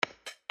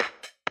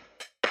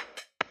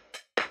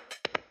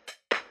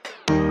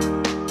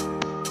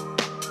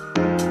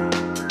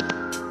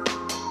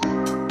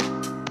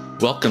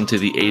Welcome to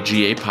the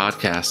AGA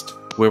podcast,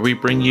 where we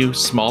bring you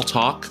small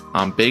talk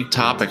on big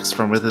topics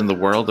from within the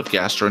world of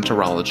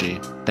gastroenterology.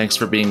 Thanks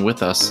for being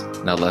with us.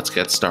 Now let's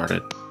get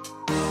started.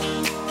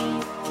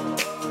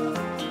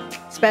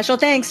 Special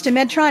thanks to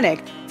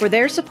Medtronic for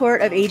their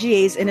support of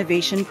AGA's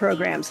innovation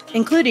programs,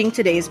 including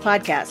today's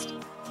podcast.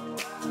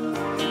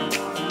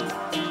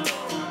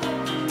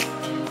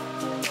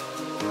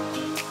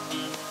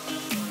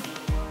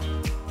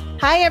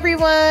 Hi,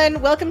 everyone.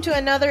 Welcome to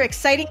another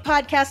exciting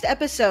podcast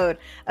episode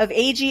of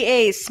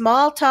AGA's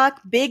Small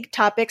Talk Big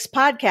Topics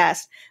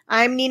podcast.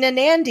 I'm Nina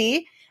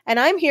Nandi, and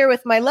I'm here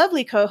with my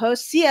lovely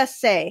co-host, C.S.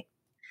 Say.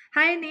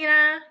 Hi,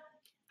 Nina.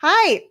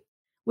 Hi.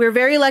 We're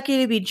very lucky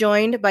to be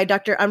joined by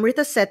Dr.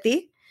 Amrita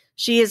Sethi.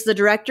 She is the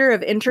Director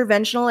of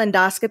Interventional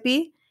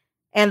Endoscopy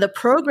and the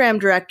Program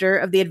Director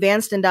of the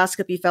Advanced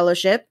Endoscopy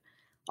Fellowship,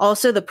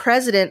 also the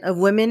President of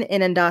Women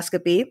in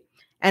Endoscopy,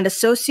 and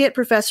Associate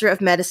Professor of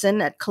Medicine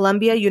at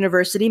Columbia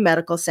University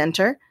Medical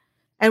Center.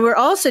 And we're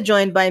also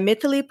joined by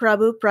Mithili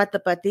Prabhu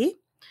Pratapati,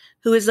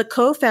 who is the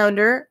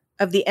co-founder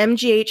of the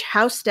MGH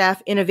House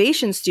Staff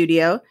Innovation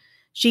Studio.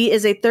 She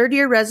is a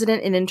third-year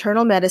resident in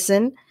internal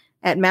medicine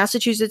at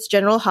Massachusetts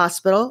General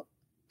Hospital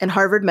and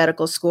Harvard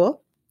Medical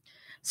School.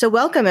 So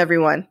welcome,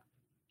 everyone.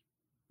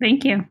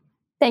 Thank you.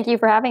 Thank you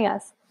for having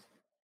us.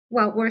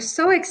 Well, we're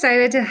so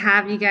excited to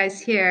have you guys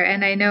here.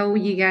 And I know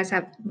you guys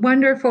have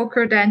wonderful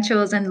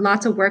credentials and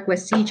lots of work with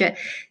CJET.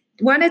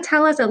 Want to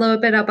tell us a little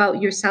bit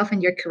about yourself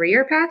and your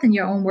career path in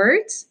your own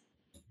words?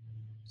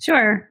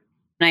 Sure.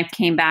 I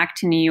came back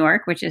to New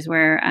York, which is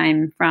where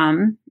I'm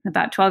from,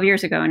 about 12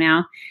 years ago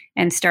now,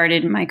 and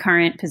started my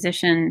current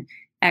position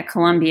at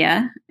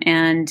Columbia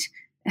and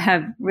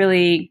have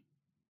really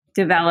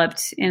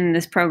developed in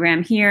this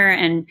program here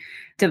and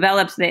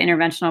developed the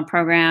interventional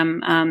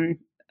program.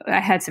 I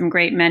had some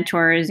great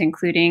mentors,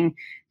 including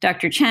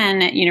Dr.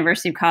 Chen at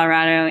University of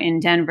Colorado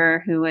in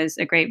Denver, who was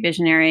a great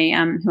visionary,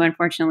 who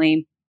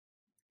unfortunately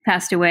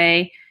passed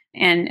away,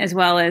 and as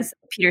well as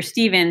Peter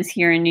Stevens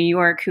here in New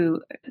York,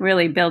 who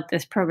really built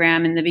this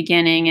program in the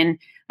beginning. And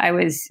I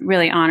was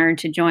really honored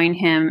to join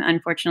him.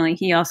 Unfortunately,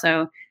 he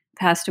also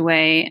passed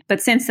away. But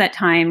since that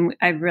time,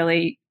 I've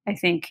really, I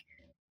think,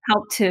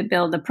 helped to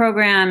build the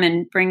program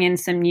and bring in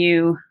some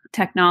new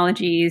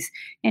technologies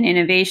and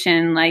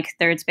innovation like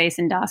third space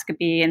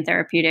endoscopy and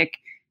therapeutic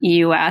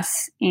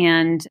EUS,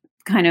 and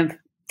kind of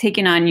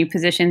taken on new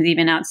positions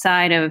even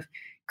outside of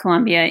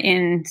Columbia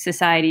in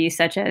societies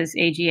such as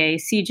AGA,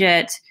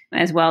 CJET,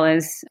 as well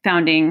as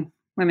founding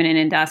Women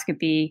in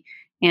Endoscopy.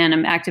 And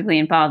I'm actively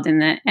involved in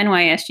the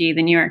NYSG,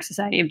 the New York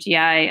Society of GI.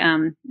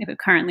 I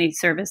currently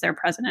serve as their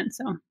president.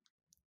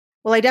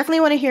 Well, I definitely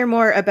want to hear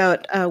more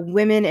about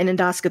women in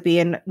endoscopy,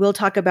 and we'll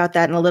talk about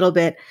that in a little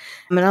bit.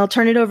 And I'll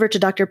turn it over to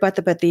Dr.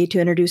 Pratapati to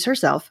introduce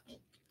herself.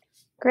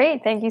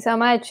 Great. Thank you so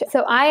much.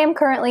 So I am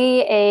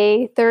currently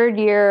a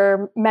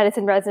third-year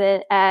medicine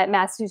resident at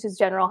Massachusetts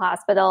General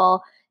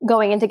Hospital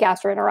going into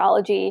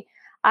gastroenterology.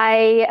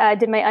 I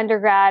did my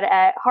undergrad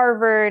at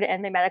Harvard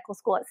and my medical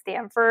school at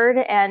Stanford.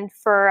 And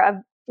for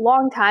a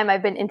long time,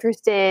 I've been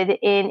interested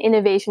in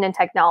innovation and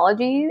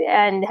technology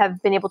and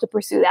have been able to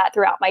pursue that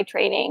throughout my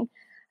training.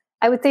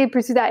 I would say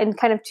pursue that in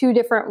kind of two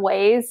different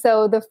ways.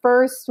 So the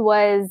first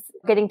was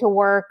getting to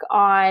work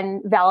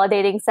on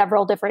validating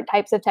several different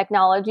types of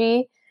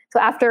technology. So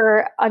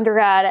after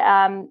undergrad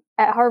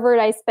at Harvard,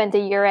 I spent a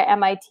year at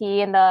MIT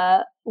in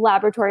the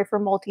Laboratory for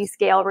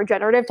Multi-Scale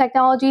Regenerative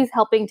Technologies,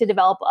 helping to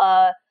develop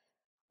a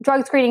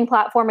drug screening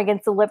platform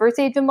against the liver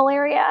stage of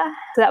malaria.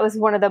 So that was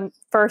one of the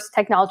first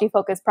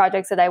technology-focused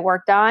projects that I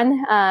worked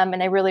on,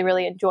 and I really,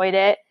 really enjoyed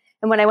it.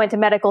 And when I went to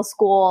medical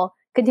school,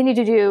 continue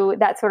to do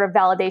that sort of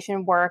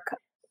validation work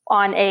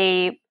on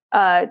a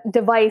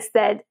device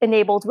that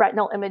enables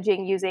retinal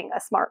imaging using a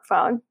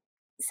smartphone.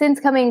 Since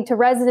coming to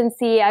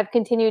residency, I've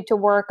continued to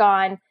work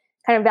on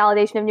kind of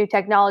validation of new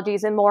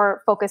technologies and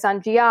more focus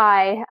on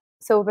GI.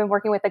 So we've been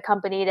working with a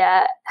company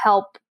to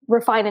help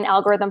refine an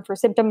algorithm for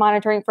symptom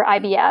monitoring for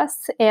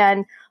IBS,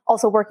 and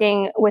also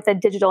working with a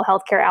digital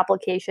healthcare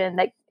application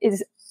that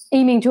is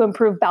aiming to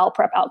improve bowel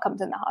prep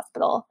outcomes in the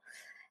hospital.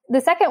 The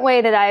second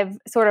way that I've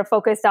sort of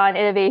focused on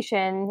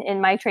innovation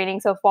in my training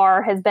so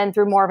far has been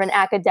through more of an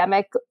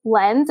academic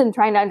lens and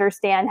trying to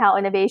understand how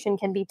innovation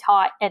can be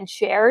taught and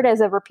shared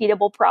as a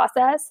repeatable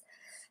process.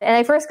 And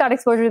I first got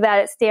exposure to that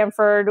at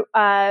Stanford,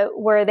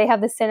 where they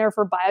have the Center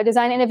for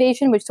Biodesign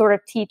Innovation, which sort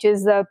of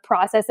teaches the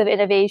process of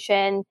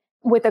innovation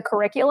with a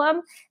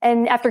curriculum.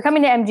 And after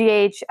coming to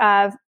MGH,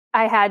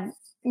 I had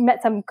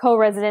met some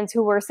co-residents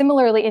who were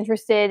similarly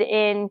interested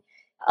in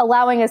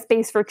allowing a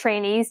space for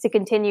trainees to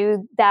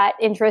continue that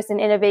interest in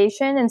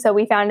innovation. And so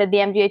we founded the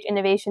MGH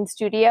Innovation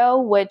Studio,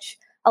 which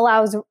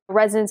allows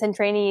residents and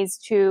trainees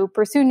to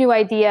pursue new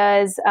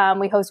ideas.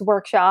 We host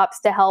workshops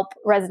to help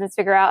residents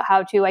figure out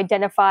how to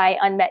identify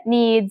unmet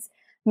needs,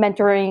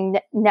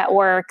 mentoring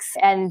networks,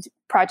 and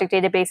project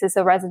databases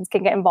so residents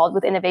can get involved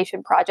with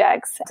innovation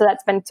projects. So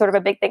that's been sort of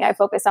a big thing I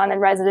focused on in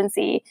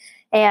residency,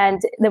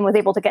 and then was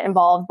able to get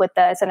involved with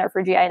the Center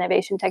for GI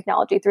Innovation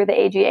Technology through the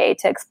AGA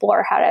to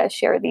explore how to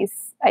share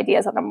these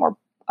ideas on a more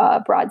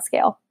broad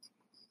scale.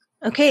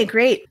 Okay,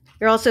 great.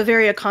 You're also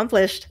very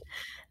accomplished.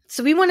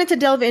 So we wanted to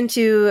delve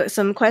into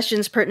some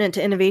questions pertinent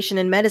to innovation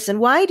in medicine.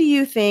 Why do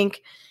you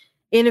think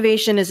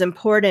innovation is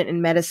important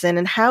in medicine,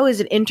 and how is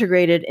it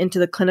integrated into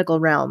the clinical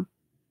realm?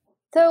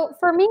 So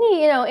for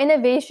me,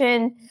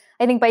 innovation,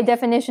 I think by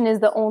definition is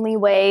the only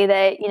way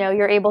that,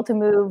 you're able to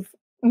move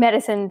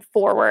medicine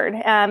forward.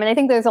 And I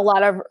think there's a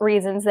lot of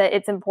reasons that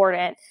it's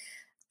important.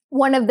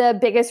 One of the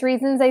biggest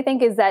reasons, I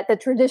think, is that the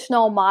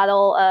traditional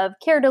model of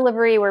care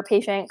delivery, where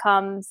patient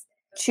comes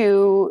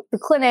to the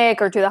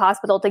clinic or to the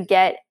hospital to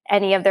get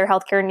any of their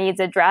healthcare needs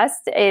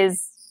addressed,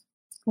 is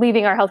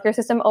leaving our healthcare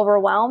system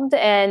overwhelmed.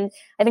 And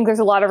I think there's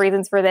a lot of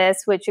reasons for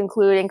this, which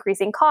include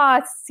increasing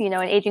costs, an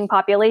aging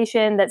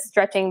population that's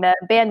stretching the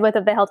bandwidth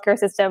of the healthcare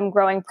system,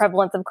 growing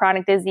prevalence of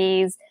chronic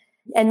disease,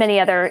 and many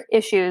other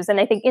issues. And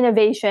I think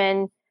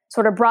innovation,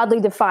 sort of broadly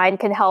defined,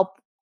 can help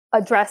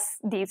address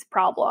these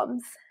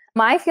problems.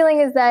 My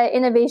feeling is that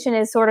innovation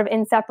is sort of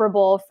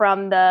inseparable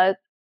from the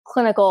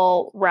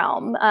clinical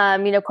realm.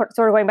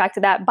 Sort of going back to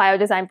that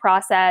biodesign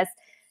process,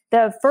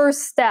 the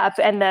first step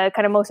and the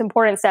kind of most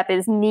important step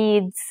is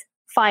needs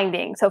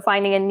finding. So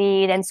finding a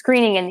need and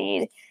screening a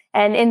need.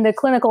 And in the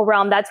clinical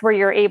realm, that's where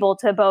you're able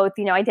to both,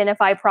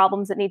 identify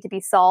problems that need to be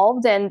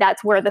solved. And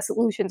that's where the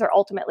solutions are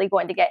ultimately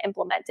going to get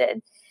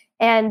implemented.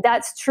 And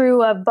that's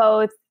true of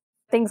both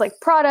things like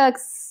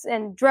products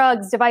and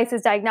drugs,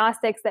 devices,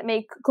 diagnostics that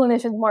make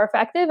clinicians more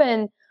effective,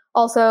 and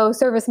also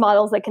service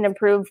models that can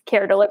improve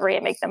care delivery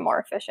and make them more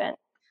efficient.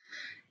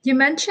 You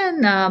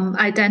mentioned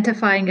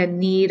identifying a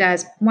need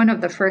as one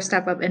of the first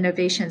step of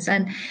innovations,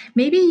 and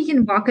maybe you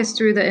can walk us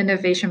through the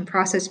innovation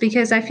process,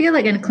 because I feel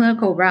like in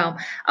clinical realm,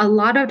 a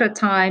lot of the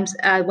times,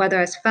 whether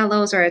as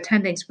fellows or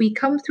attendings, we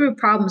come through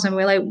problems and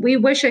we're like, we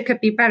wish it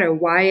could be better.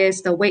 Why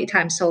is the wait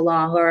time so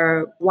long?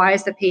 Or why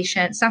is the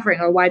patient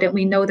suffering? Or why didn't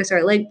we know this?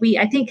 Or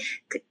I think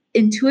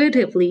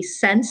intuitively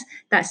sense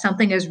that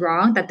something is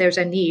wrong, that there's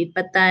a need,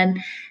 but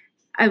then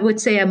I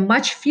would say a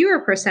much fewer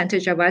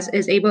percentage of us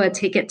is able to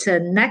take it to the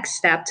next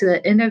step, to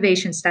the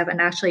innovation step, and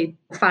actually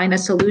find a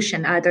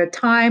solution, either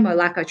time or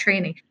lack of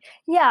training.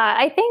 Yeah,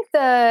 I think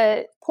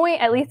the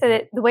point, at least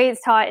the way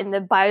it's taught in the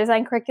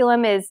biodesign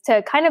curriculum, is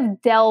to kind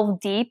of delve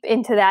deep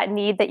into that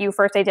need that you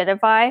first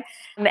identify.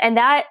 And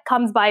that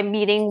comes by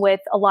meeting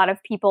with a lot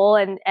of people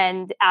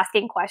and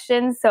asking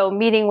questions. So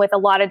meeting with a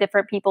lot of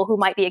different people who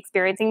might be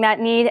experiencing that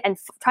need and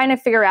trying to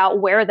figure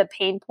out where the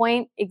pain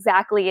point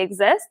exactly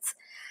exists.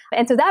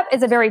 And so that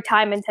is a very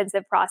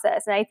time-intensive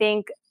process. And I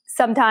think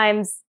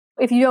sometimes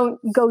if you don't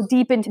go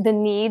deep into the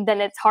need, then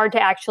it's hard to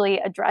actually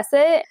address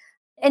it.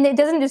 And it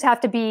doesn't just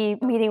have to be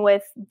meeting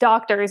with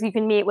doctors. You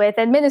can meet with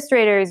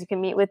administrators, you can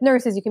meet with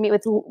nurses, you can meet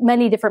with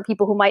many different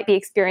people who might be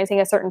experiencing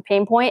a certain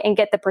pain point and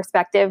get the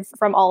perspective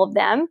from all of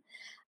them.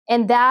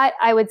 And that,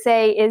 I would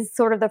say, is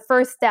sort of the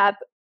first step.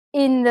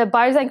 In the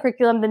biodesign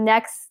curriculum, the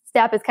next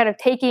step is kind of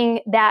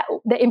taking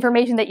the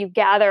information that you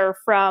gather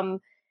from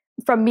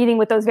meeting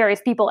with those various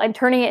people and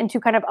turning it into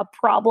kind of a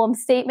problem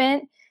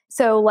statement.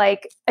 So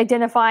like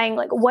identifying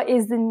like what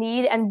is the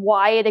need and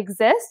why it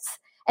exists.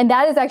 And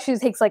that is actually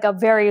takes like a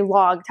very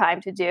long time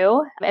to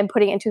do, and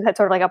putting it into that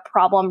sort of like a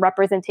problem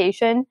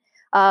representation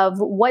of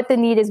what the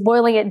need is,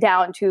 boiling it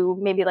down to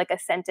maybe like a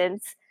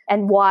sentence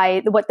and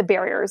what the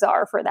barriers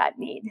are for that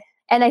need.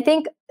 And I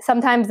think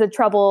sometimes the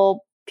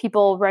trouble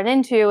people run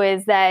into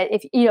is that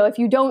if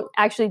you don't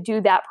actually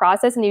do that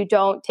process and you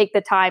don't take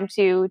the time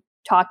to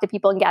talk to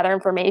people and gather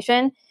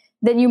information,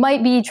 then you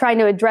might be trying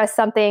to address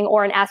something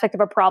or an aspect of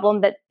a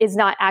problem that is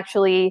not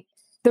actually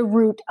the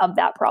root of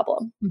that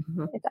problem,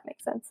 if that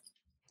makes sense.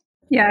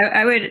 Yeah,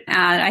 I would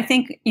add, I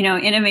think,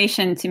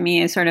 innovation to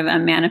me is sort of a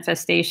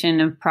manifestation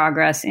of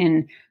progress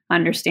in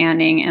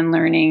understanding and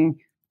learning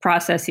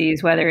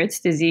processes, whether it's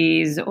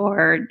disease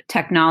or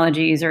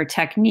technologies or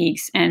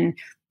techniques. And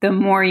the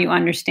more you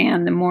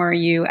understand, the more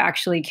you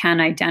actually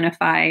can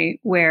identify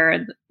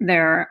where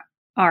there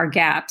are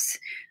gaps.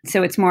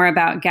 So it's more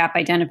about gap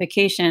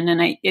identification. And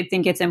I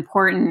think it's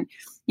important,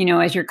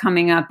 as you're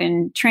coming up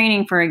in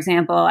training, for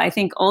example, I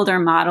think older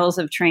models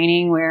of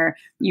training where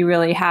you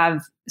really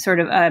have sort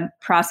of a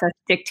process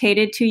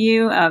dictated to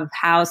you of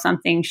how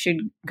something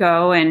should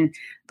go. And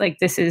like,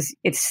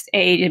 it's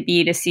A to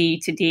B to C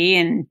to D,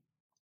 and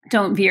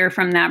don't veer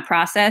from that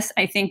process,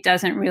 I think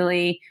doesn't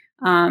really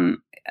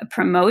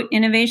promote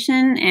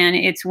innovation. And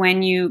it's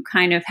when you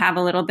kind of have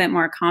a little bit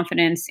more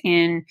confidence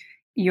in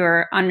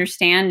your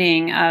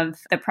understanding of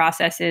the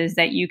processes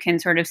that you can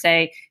sort of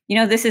say,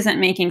 this isn't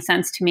making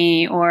sense to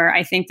me, or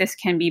I think this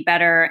can be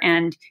better.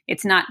 And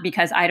it's not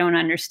because I don't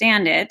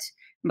understand it,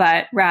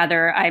 but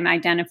rather I'm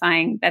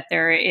identifying that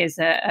there is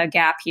a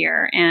gap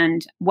here.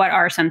 And what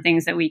are some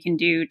things that we can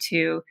do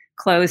to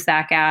close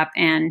that gap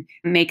and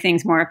make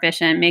things more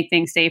efficient, make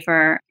things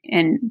safer.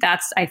 And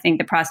that's, I think,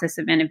 the process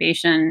of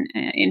innovation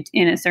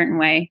in a certain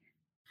way.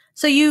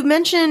 So you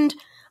mentioned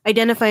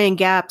identifying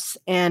gaps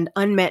and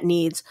unmet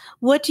needs.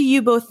 What do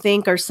you both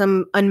think are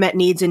some unmet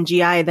needs in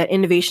GI that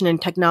innovation and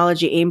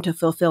technology aim to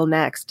fulfill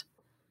next?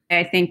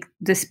 I think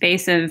the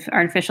space of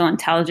artificial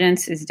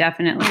intelligence is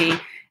definitely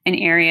an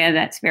area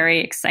that's very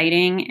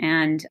exciting.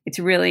 And it's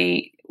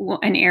really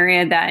an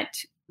area that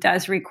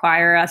does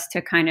require us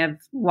to kind of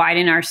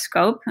widen our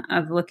scope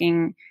of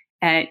looking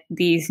at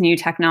these new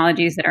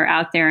technologies that are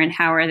out there and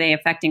how are they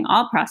affecting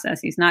all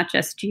processes, not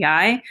just GI.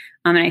 And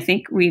I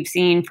think we've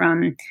seen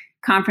from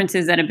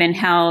conferences that have been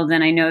held,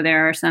 and I know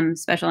there are some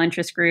special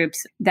interest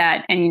groups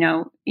that, and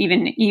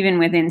even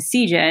within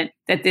CGIT,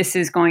 that this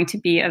is going to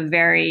be a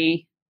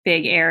very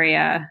big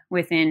area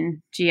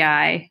within GI.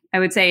 I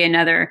would say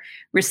another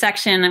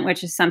resection,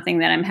 which is something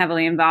that I'm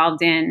heavily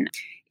involved in,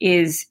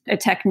 is a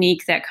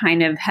technique that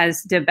kind of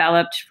has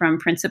developed from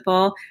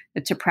principle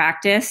to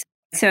practice.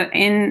 So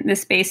in the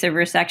space of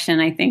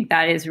resection, I think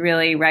that is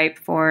really ripe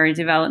for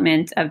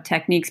development of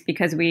techniques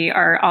because we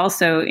are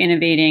also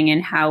innovating in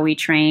how we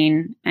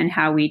train and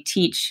how we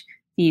teach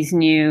these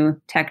new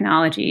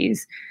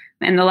technologies.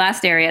 And the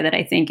last area that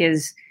I think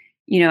is,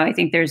 I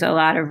think there's a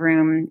lot of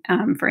room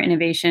for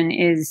innovation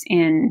is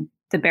in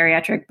the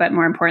bariatric, but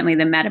more importantly,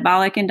 the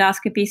metabolic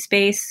endoscopy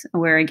space,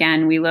 where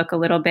again, we look a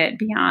little bit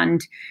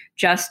beyond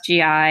just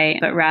GI,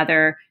 but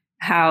rather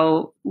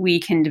how we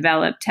can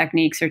develop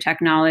techniques or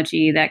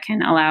technology that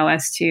can allow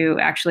us to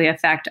actually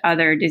affect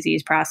other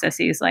disease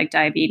processes like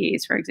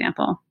diabetes, for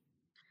example.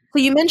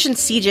 Well, you mentioned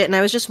CGIT, and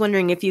I was just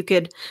wondering if you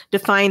could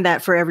define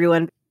that for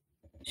everyone.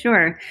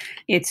 Sure.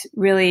 It's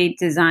really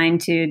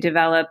designed to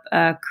develop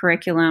a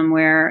curriculum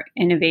where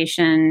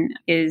innovation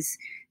is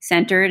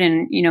centered.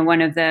 And,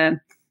 one of the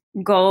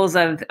goals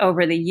of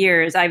over the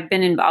years, I've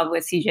been involved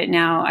with CGIT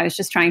now. I was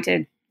just trying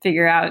to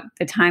figure out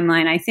the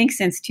timeline. I think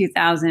since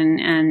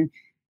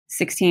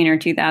 2016 or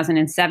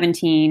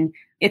 2017,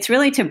 it's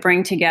really to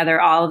bring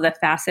together all of the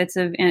facets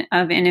of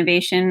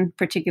innovation,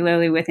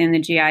 particularly within the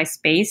GI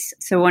space.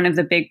 So one of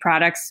the big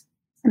projects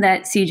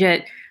that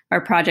CGIT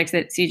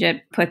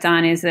puts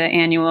on is the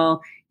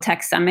annual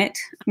Tech Summit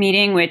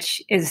meeting,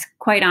 which is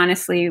quite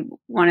honestly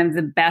one of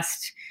the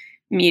best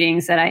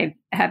meetings that I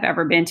have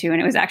ever been to.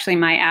 And it was actually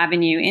my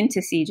avenue into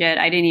CGIT.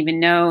 I didn't even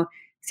know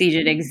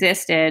CGIT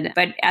existed.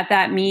 But at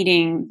that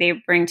meeting, they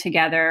bring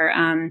together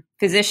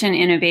physician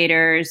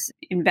innovators,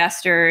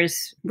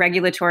 investors,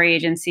 regulatory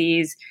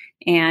agencies,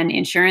 and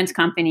insurance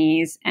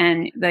companies.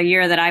 And the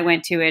year that I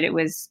went to it, it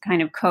was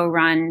kind of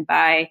co-run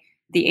by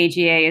the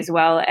AGA as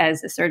well as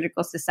the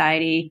Surgical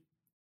Society.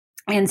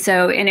 And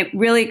it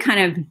really kind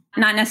of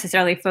not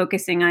necessarily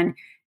focusing on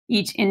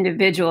each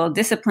individual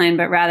discipline,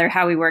 but rather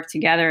how we work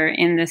together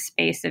in this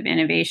space of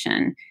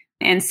innovation.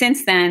 And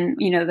since then,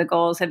 the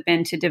goals have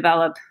been to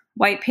develop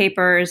white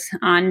papers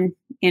on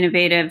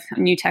innovative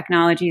new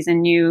technologies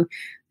and new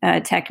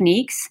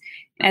techniques,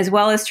 as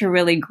well as to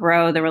really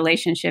grow the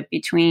relationship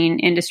between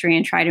industry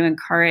and try to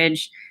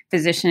encourage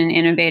physician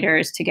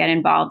innovators to get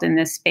involved in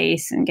this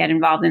space and get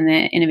involved in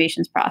the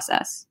innovations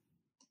process.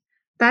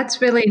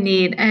 That's really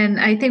neat. And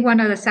I think one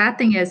of the sad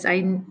thing is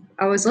I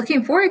was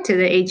looking forward to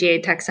the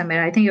AGA Tech Summit.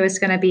 I think it was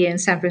going to be in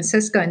San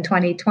Francisco in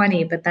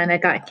 2020, but then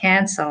it got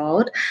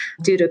canceled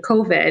due to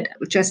COVID,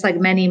 just like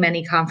many,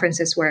 many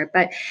conferences were.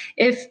 But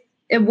if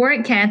it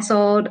weren't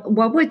canceled,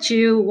 what would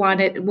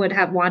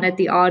have wanted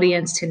the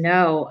audience to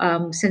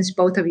know, since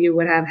both of you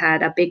would have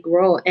had a big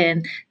role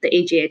in the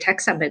AGA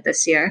Tech Summit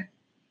this year?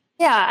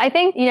 Yeah, I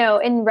think,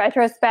 in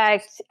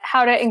retrospect,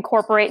 how to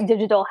incorporate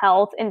digital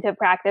health into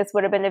practice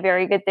would have been a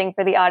very good thing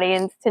for the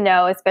audience to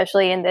know,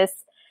 especially in this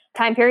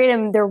time period.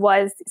 And there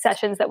was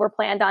sessions that were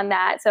planned on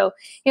that. So,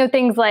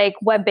 things like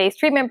web-based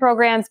treatment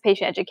programs,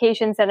 patient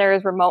education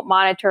centers, remote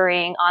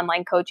monitoring,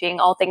 online coaching,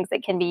 all things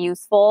that can be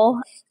useful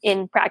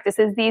in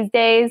practices these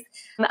days.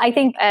 I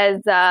think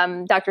as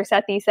Dr.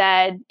 Sethi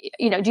said,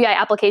 GI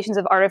applications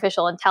of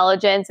artificial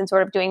intelligence and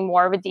sort of doing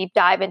more of a deep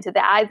dive into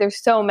that.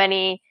 There's so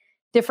many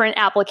different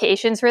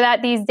applications for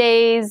that these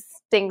days.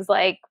 Things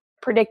like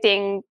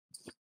predicting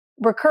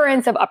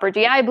recurrence of upper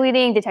GI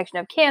bleeding, detection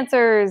of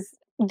cancers,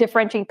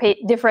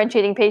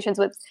 differentiating patients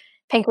with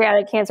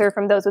pancreatic cancer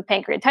from those with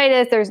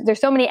pancreatitis. There's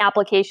so many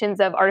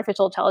applications of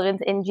artificial intelligence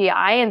in GI.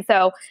 And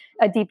so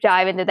a deep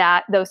dive into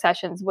those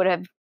sessions would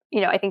have,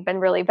 I think been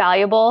really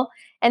valuable.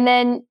 And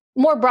then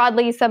more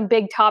broadly, some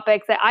big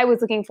topics that I was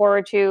looking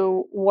forward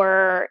to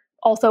were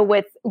also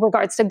with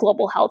regards to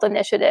global health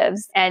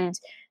initiatives and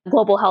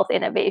global health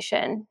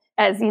innovation.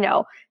 As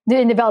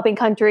in developing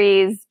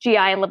countries, GI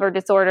and liver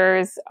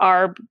disorders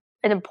are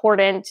an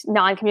important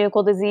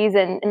non-communicable disease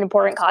and an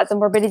important cause of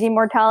morbidity and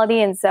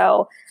mortality. And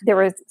so there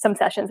was some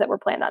sessions that were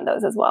planned on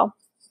those as well.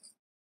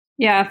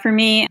 Yeah, for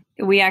me,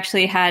 we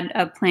actually had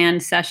a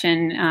planned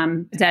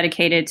session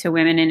dedicated to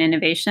women in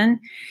innovation.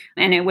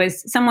 And it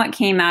was somewhat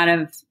came out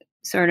of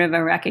sort of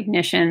a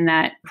recognition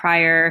that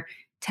prior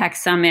tech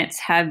summits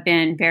have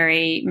been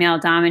very male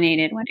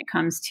dominated when it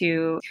comes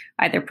to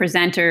either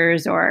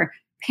presenters or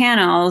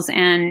panels.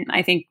 And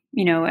I think,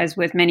 as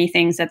with many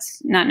things,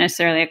 that's not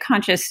necessarily a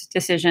conscious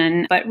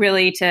decision, but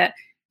really to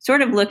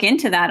sort of look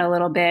into that a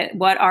little bit.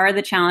 What are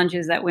the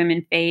challenges that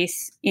women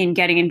face in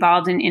getting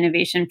involved in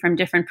innovation from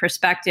different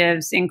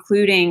perspectives,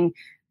 including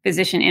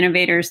physician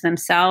innovators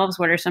themselves.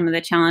 What are some of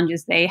the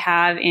challenges they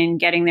have in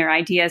getting their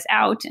ideas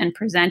out and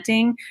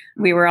presenting?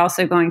 We were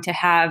also going to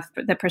have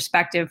the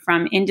perspective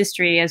from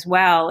industry as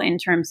well in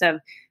terms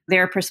of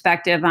their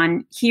perspective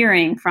on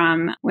hearing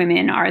from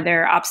women. Are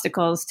there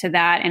obstacles to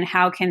that? And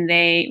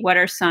what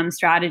are some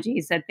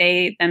strategies that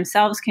they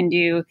themselves can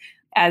do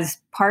as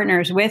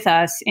partners with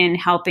us in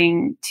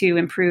helping to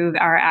improve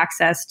our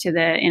access to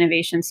the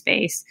innovation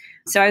space?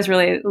 So I was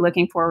really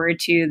looking forward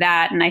to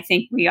that. And I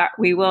think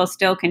we will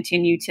still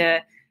continue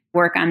to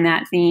work on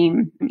that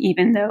theme,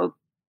 even though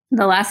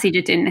the last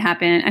CGIT didn't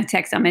happen, a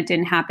tech summit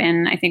didn't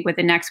happen. I think with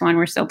the next one,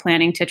 we're still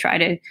planning to try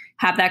to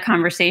have that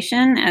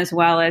conversation as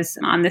well as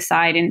on the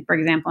side, and for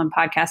example, in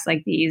podcasts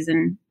like these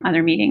and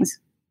other meetings.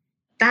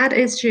 That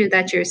is true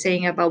that you're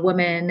saying about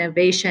women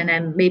innovation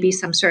and maybe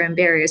some certain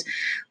barriers.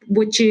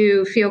 Would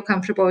you feel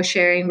comfortable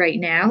sharing right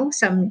now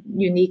some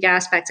unique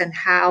aspects and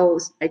how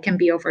it can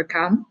be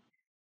overcome?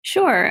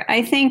 Sure.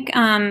 I think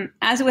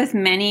as with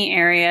many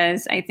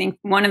areas, I think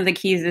one of the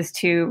keys is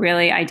to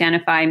really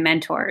identify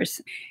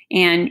mentors.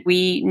 And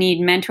we need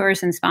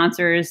mentors and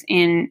sponsors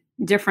in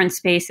different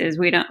spaces.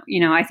 We don't,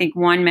 I think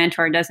one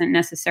mentor doesn't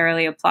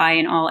necessarily apply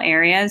in all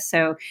areas.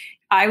 So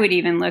I would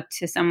even look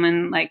to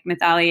someone like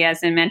Mithali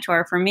as a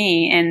mentor for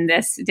me in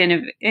this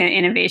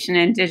innovation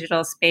and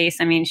digital space.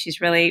 I mean,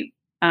 she's really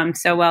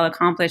so well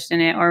accomplished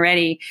in it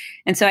already.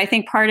 And so I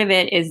think part of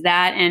it is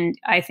that. And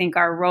I think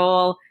our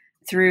role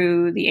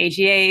through the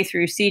AGA,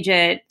 through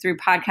CGIT, through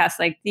podcasts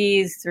like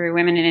these, through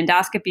Women in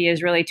Endoscopy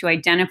is really to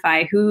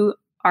identify who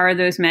are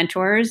those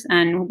mentors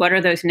and what are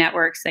those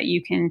networks that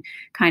you can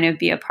kind of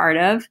be a part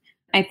of.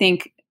 I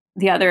think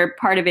the other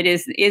part of it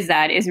is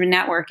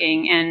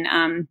networking,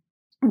 and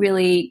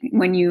really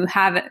when you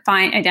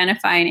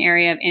identify an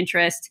area of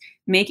interest,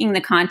 making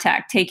the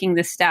contact, taking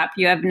the step.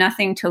 You have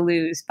nothing to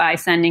lose by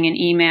sending an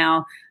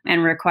email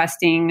and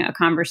requesting a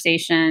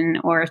conversation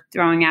or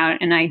throwing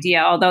out an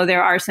idea, although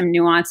there are some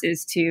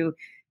nuances to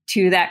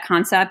that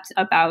concept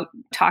about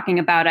talking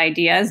about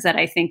ideas that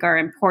I think are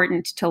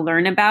important to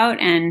learn about.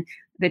 And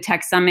the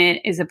Tech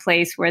Summit is a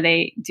place where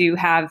they do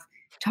have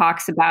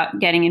talks about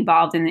getting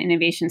involved in the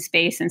innovation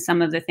space and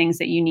some of the things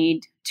that you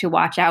need to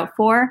watch out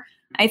for.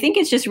 I think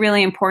it's just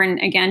really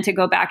important, again, to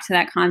go back to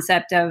that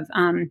concept of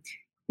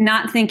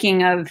not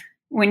thinking of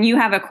when you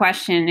have a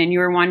question and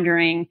you're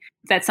wondering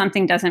that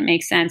something doesn't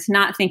make sense,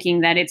 not thinking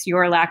that it's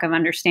your lack of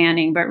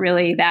understanding, but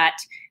really that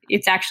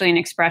it's actually an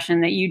expression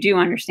that you do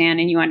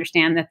understand and you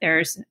understand that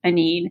there's a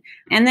need.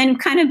 And then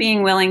kind of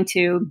being willing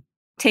to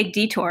take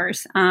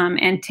detours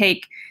and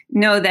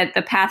know that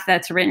the path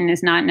that's written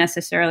is not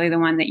necessarily the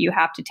one that you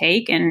have to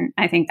take. And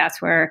I think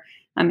that's where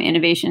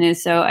innovation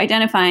is. So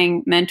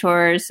identifying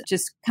mentors,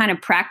 just kind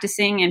of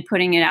practicing and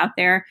putting it out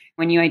there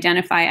when you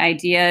identify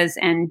ideas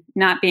and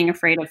not being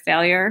afraid of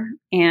failure.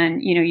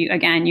 And,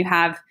 you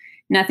have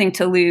nothing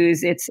to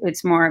lose.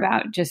 It's more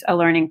about just a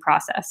learning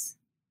process.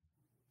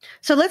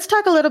 So let's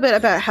talk a little bit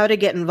about how to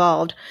get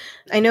involved.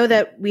 I know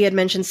that we had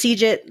mentioned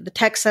CGIT, the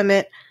Tech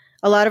Summit.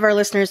 A lot of our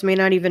listeners may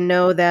not even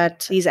know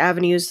that these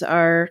avenues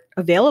are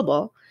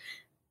available.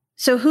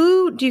 So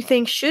who do you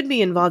think should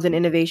be involved in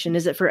innovation?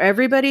 Is it for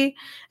everybody?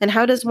 And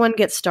how does one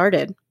get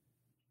started?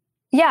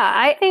 Yeah,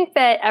 I think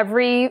that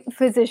every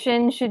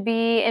physician should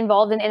be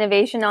involved in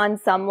innovation on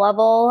some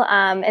level.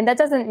 And that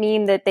doesn't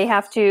mean that they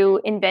have to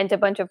invent a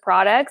bunch of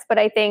products, but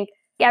I think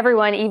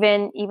everyone,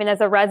 even as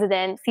a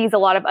resident, sees a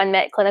lot of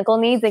unmet clinical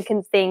needs and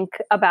can think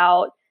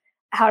about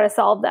how to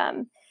solve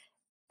them.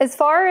 As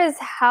far as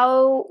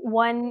how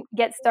one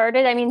gets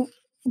started, I mean,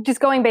 just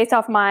going based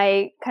off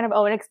my kind of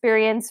own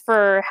experience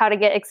for how to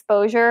get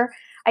exposure,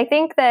 I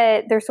think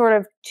that there's sort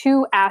of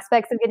two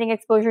aspects of getting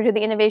exposure to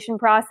the innovation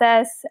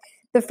process.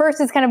 The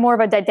first is kind of more of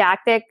a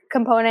didactic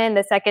component.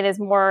 The second is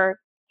more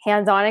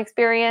hands-on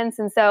experience.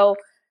 And so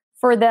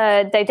for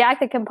the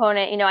didactic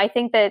component, I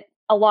think that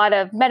a lot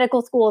of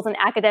medical schools and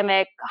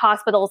academic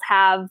hospitals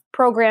have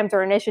programs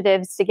or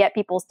initiatives to get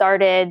people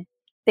started.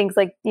 Things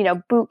like,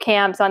 boot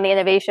camps on the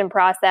innovation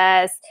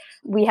process.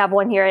 We have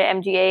one here at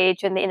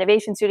MGH, and the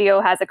Innovation Studio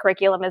has a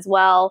curriculum as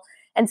well.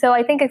 And so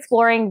I think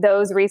exploring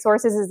those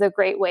resources is a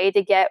great way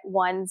to get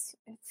one's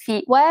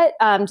feet wet,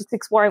 just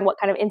exploring what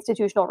kind of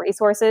institutional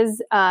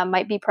resources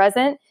might be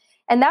present.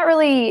 And that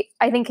really,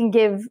 I think, can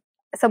give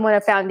someone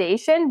a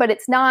foundation, but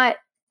it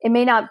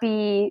may not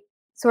be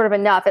sort of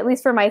enough. At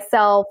least for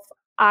myself,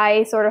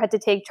 I sort of had to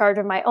take charge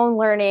of my own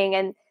learning,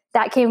 and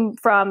that came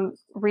from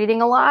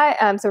reading a lot.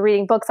 So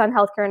reading books on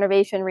healthcare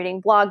innovation, reading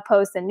blog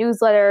posts and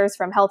newsletters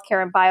from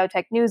healthcare and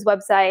biotech news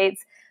websites,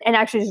 and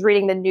actually just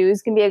reading the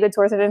news can be a good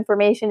source of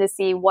information to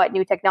see what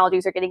new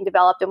technologies are getting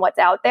developed and what's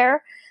out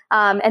there.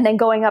 And then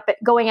going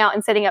out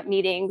and setting up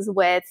meetings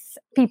with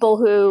people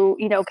who,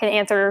 can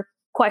answer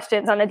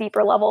questions on a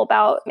deeper level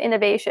about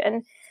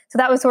innovation. So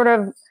that was sort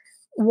of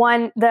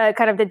the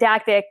kind of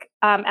didactic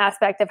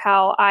aspect of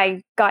how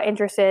I got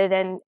interested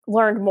and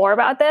learned more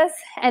about this.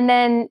 And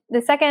then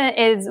the second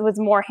was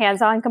more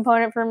hands-on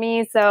component for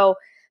me. So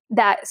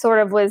that sort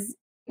of was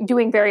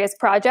doing various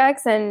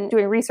projects and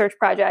doing research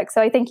projects.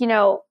 So I think,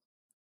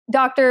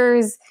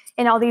 doctors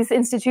in all these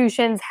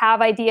institutions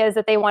have ideas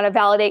that they want to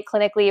validate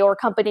clinically, or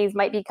companies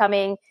might be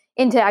coming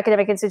into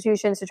academic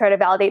institutions to try to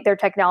validate their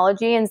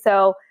technology. And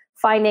so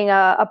finding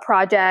a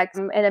project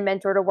and a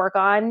mentor to work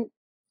on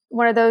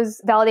one of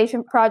those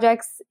validation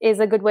projects is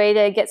a good way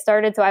to get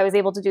started. So I was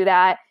able to do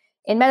that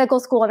in medical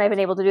school, and I've been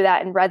able to do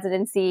that in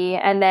residency.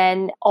 And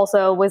then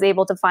also was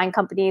able to find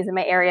companies in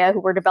my area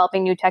who were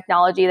developing new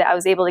technology that I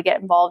was able to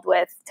get involved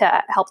with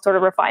to help sort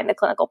of refine the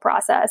clinical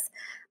process.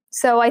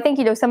 So I think,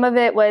 some of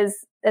it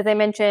was, as I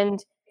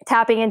mentioned,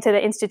 tapping into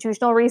the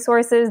institutional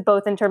resources,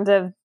 both in terms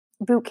of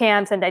boot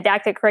camps and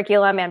didactic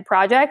curriculum and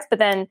projects, but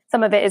then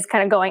some of it is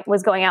kind of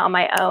going out on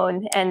my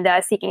own and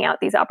seeking out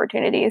these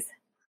opportunities.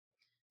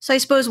 So I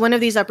suppose one of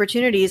these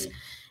opportunities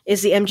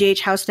is the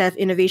MGH House Staff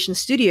Innovation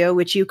Studio,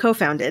 which you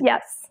co-founded.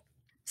 Yes.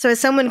 So as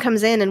someone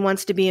comes in and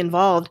wants to be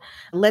involved,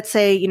 let's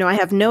say, I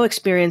have no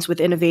experience with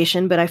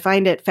innovation, but I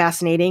find it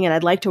fascinating and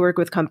I'd like to work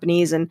with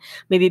companies and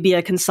maybe be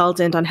a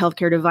consultant on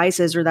healthcare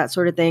devices or that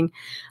sort of thing.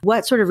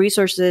 What sort of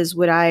resources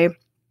would I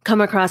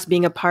come across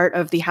being a part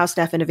of the House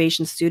Staff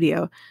Innovation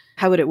Studio?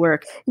 How would it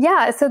work?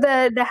 Yeah, so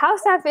the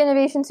House Staff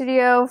Innovation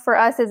Studio for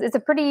us is a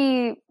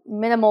pretty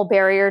minimal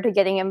barrier to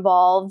getting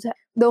involved.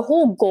 The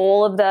whole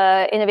goal of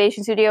the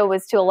Innovation Studio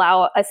was to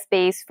allow a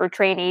space for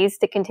trainees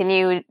to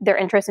continue their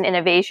interest in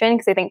innovation,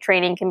 because I think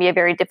training can be a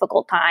very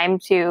difficult time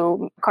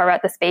to carve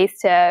out the space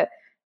to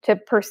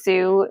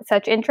pursue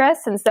such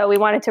interests. And so we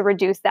wanted to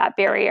reduce that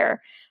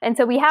barrier. And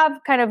so we have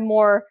kind of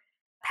more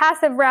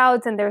passive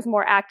routes, and there's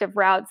more active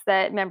routes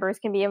that members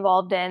can be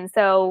involved in.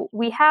 So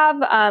we have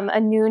a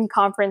noon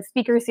conference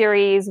speaker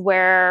series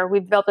where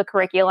we've developed a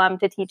curriculum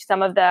to teach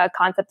some of the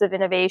concepts of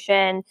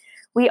innovation.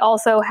 We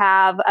also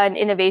have an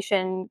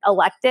innovation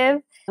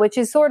elective, which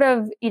is sort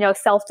of,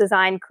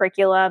 self-designed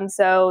curriculum.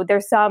 So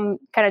there's some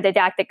kind of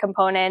didactic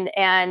component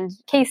and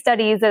case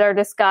studies that are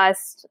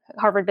discussed,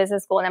 Harvard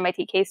Business School and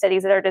MIT case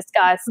studies that are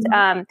discussed.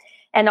 Mm-hmm.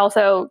 And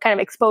also kind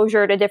of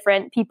exposure to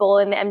different people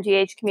in the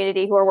MGH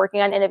community who are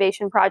working on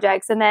innovation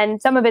projects. And then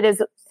some of it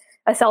is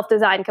a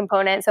self-designed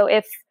component. So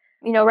if,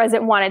 a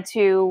resident wanted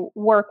to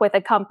work with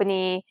a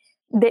company,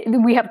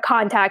 we have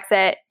contacts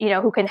that,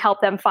 who can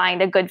help them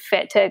find a good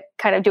fit to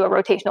kind of do a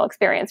rotational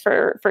experience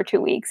for 2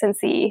 weeks and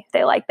see if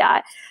they like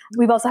that.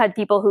 We've also had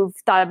people who've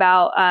thought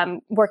about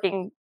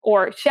working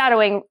or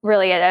shadowing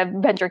really at a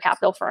venture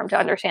capital firm to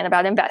understand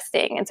about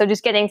investing. And so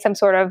just getting some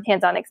sort of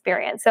hands-on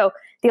experience. So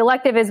the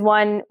elective is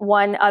one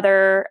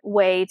other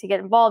way to get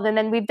involved. And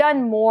then we've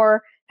done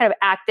more kind of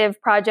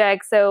active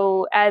projects.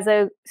 So as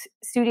a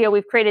studio,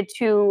 we've created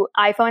 2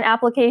 iPhone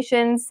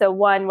applications. So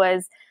one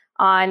was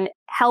on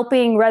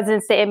helping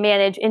residents to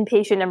manage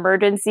inpatient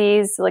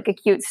emergencies, so like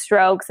acute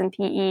strokes and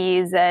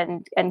PEs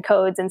and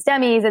codes and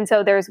STEMIs. And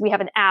so we have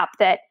an app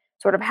that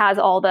sort of has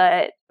all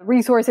the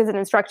resources and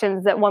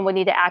instructions that one would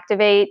need to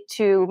activate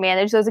to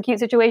manage those acute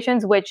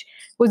situations, which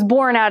was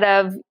born out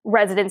of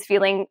residents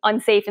feeling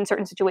unsafe in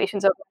certain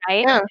situations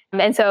overnight. Yeah.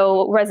 And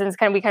so residents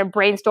we kind of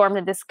brainstormed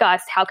and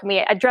discussed how can we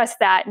address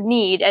that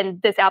need. And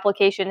this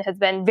application has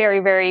been very,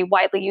 very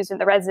widely used in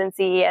the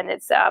residency. And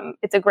it's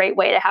a great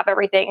way to have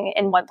everything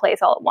in one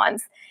place all at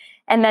once.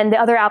 And then the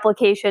other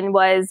application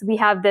was we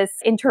have this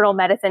internal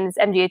medicine, this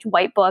MGH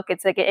White Book.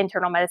 It's like an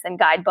internal medicine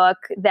guidebook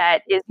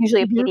that is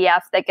usually a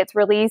PDF that gets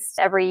released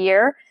every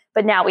year.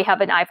 But now we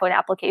have an iPhone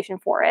application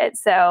for it.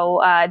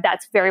 So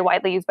that's very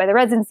widely used by the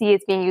residency.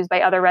 It's being used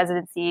by other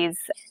residencies.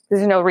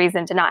 There's no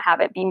reason to not have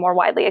it be more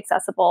widely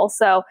accessible.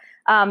 So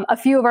a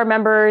few of our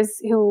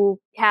members who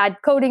had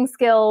coding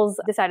skills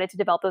decided to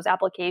develop those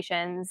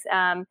applications.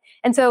 And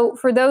so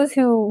for those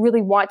who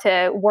really want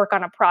to work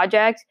on a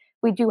project,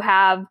 we do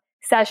have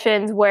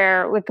sessions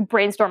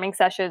brainstorming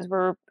sessions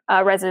where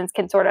residents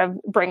can sort of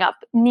bring up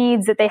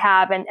needs that they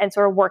have and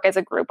sort of work as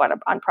a group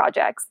on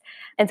projects.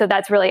 And so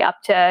that's really up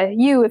to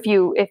you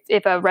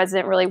if a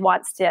resident really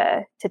wants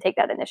to take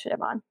that initiative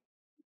on.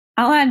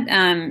 I'll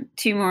add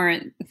 2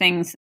 more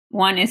things.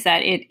 One is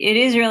that it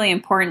is really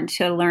important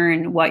to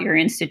learn what your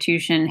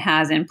institution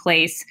has in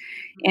place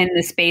in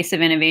the space of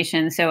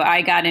innovation. So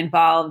I got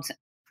involved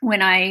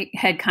when I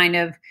had kind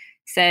of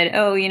said,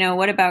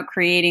 what about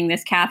creating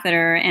this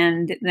catheter?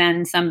 And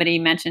then somebody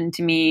mentioned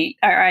to me,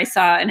 or I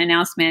saw an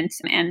announcement,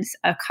 and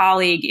a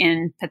colleague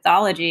in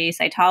pathology,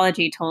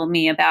 cytology, told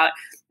me about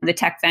the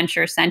Tech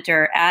Venture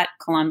Center at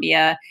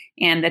Columbia,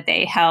 and that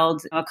they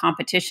held a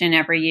competition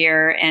every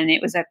year. And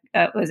it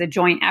was a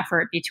joint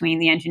effort between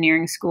the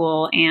engineering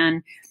school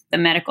and the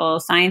medical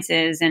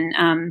sciences.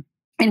 And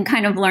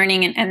kind of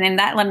learning. And then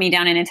that led me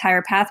down an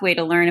entire pathway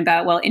to learn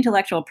about,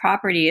 intellectual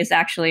property is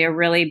actually a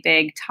really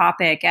big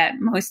topic at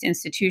most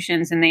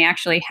institutions, and they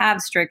actually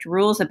have strict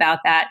rules about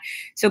that.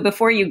 So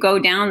before you go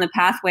down the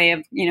pathway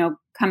of,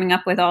 coming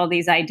up with all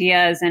these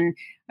ideas and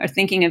are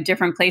thinking of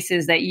different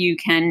places that you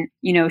can,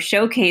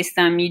 showcase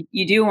them,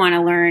 you do want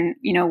to learn,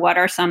 what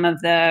are some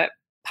of the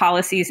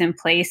policies in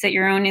place at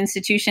your own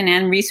institution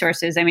and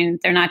resources. I mean,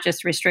 they're not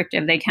just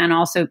restrictive, they can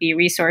also be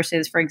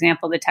resources. For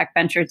example, the Tech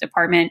Ventures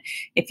Department,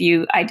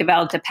 I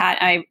developed a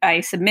patent,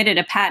 I submitted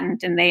a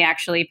patent, and they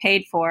actually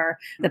paid for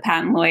the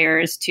patent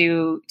lawyers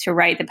to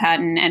write the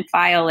patent and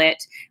file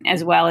it,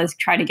 as well as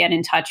try to get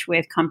in touch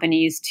with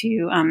companies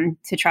to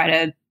try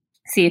to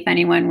see if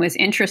anyone was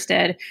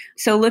interested.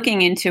 So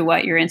looking into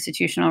what your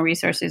institutional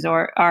resources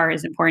are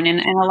is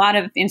important. And a lot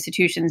of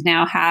institutions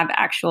now have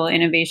actual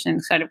innovation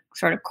sort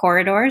of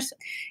corridors.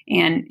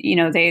 And,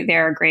 they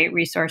are great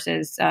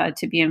resources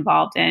to be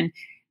involved in.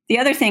 The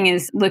other thing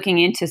is looking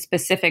into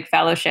specific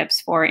fellowships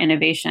for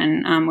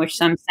innovation, which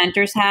some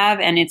centers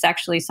have. And it's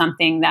actually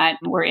something that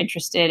we're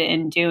interested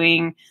in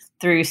doing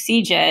through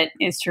CJIT,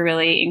 is to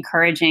really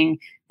encouraging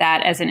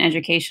that as an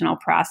educational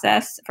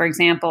process. For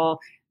example,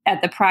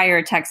 at the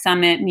prior Tech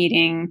Summit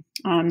meeting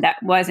that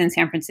was in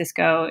San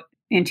Francisco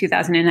in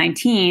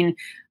 2019,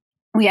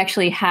 we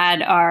actually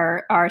had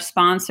our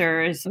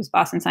sponsors, it was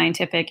Boston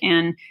Scientific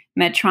and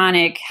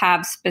Medtronic,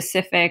 have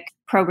specific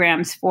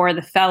programs for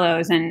the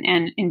fellows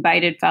and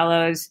invited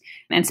fellows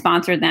and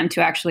sponsored them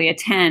to actually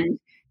attend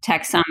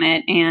Tech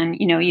Summit.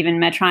 And, even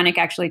Medtronic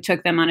actually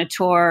took them on a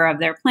tour of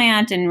their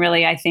plant and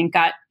really, I think,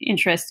 got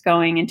interest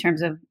going in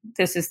terms of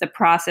this is the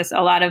process.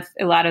 A lot of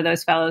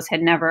those fellows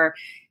had never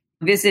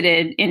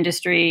visited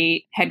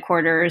industry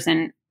headquarters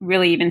and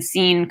really even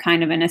seen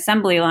kind of an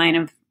assembly line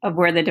of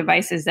where the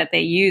devices that they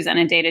use on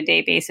a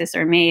day-to-day basis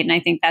are made. And I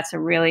think that's a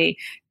really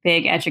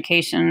big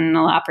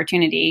educational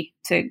opportunity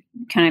to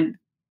kind of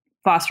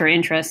foster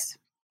interest.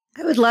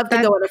 I would love to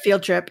go on a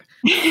field trip.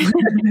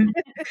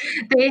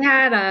 They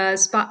had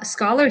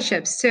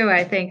scholarships too,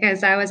 I think,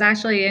 as I was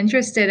actually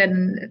interested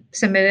and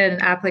submitted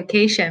an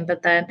application,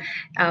 but then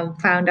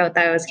found out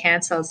that it was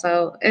canceled.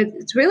 So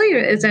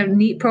it's a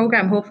neat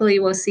program. Hopefully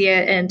we'll see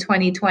it in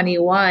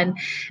 2021,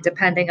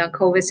 depending on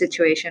COVID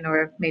situation,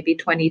 or maybe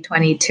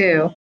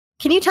 2022.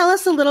 Can you tell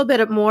us a little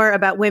bit more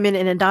about Women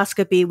in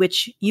Endoscopy,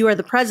 which you are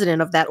the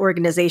president of that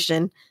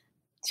organization?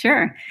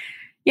 Sure.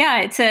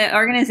 Yeah, it's an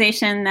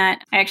organization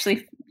that I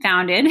actually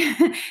founded.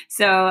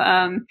 So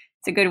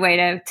it's a good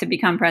way to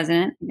become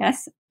president,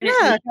 yes.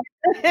 Yeah.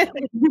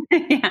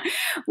 Yeah.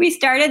 We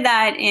started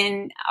that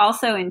in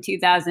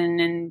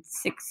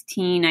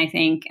 2016, I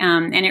think.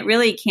 And it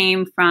really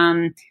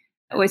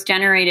was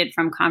generated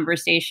from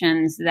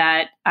conversations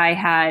that I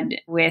had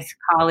with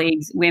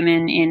colleagues,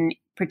 women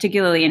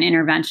particularly in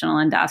interventional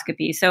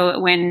endoscopy. So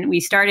when we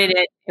started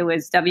it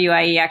was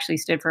WIE actually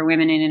stood for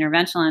Women in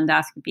Interventional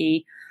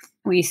Endoscopy.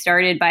 We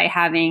started by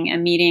having a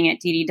meeting at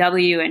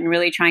DDW and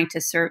really trying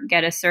to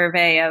get a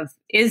survey of,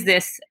 is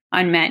this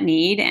unmet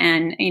need?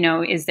 And,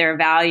 is there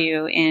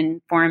value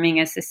in forming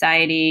a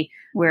society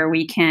where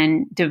we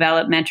can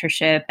develop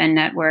mentorship and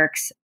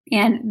networks?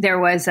 And there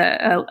was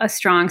a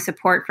strong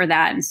support for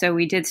that. And so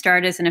we did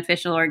start as an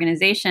official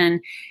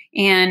organization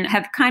and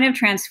have kind of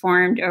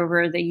transformed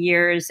over the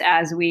years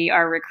as we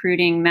are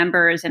recruiting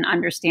members and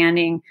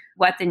understanding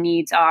what the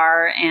needs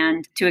are,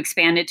 and to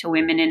expand it to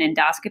women in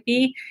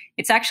endoscopy.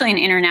 It's actually an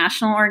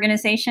international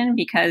organization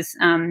because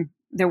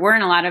there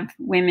weren't a lot of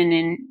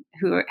women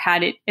who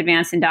had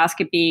advanced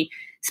endoscopy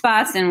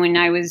spots. And when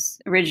I was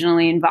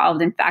originally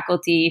involved in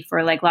faculty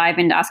for live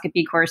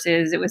endoscopy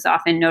courses, it was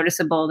often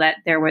noticeable that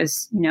there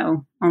was,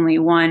 only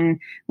one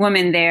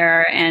woman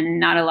there and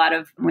not a lot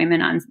of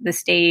women on the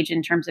stage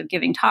in terms of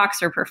giving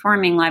talks or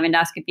performing live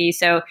endoscopy.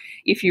 So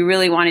if you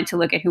really wanted to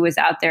look at who was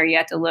out there, you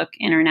had to look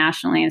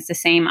internationally. It's the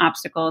same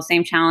obstacles,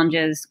 same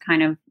challenges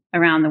kind of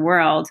around the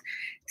world.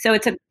 So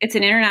it's an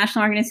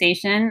international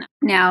organization.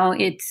 Now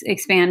it's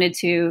expanded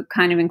to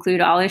kind of include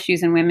all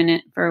issues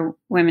for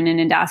women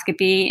in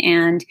endoscopy.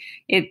 And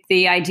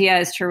the idea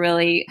is to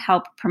really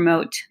help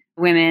promote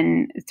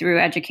women through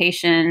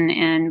education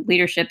and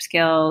leadership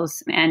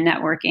skills and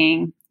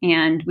networking.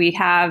 And we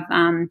have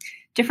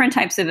different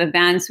types of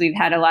events. We've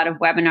had a lot of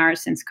webinars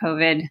since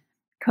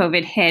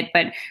COVID hit,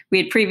 but we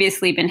had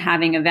previously been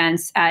having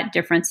events at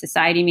different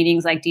society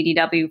meetings like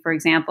DDW, for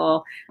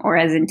example, or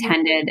as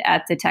intended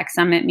at the Tech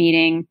Summit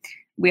meeting.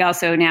 We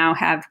also now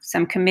have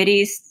some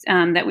committees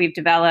that we've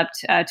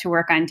developed to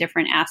work on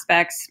different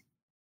aspects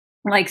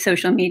like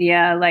social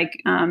media, like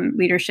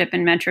leadership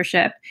and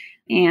mentorship.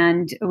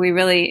 And we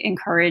really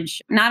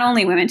encourage not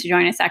only women to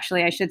join us,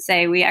 actually, I should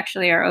say, we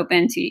actually are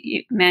open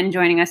to men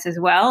joining us as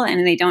well,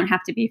 and they don't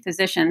have to be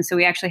physicians. So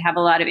we actually have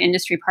a lot of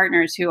industry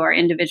partners who are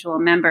individual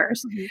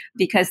members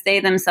because they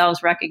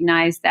themselves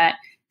recognize that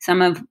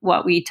some of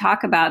what we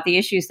talk about, the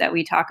issues that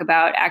we talk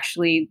about,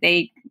 actually,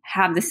 they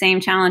have the same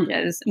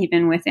challenges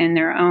even within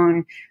their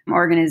own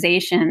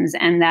organizations,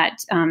 and that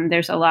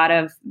there's a lot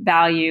of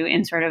value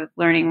in sort of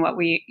learning what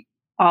we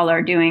all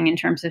are doing in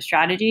terms of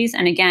strategies.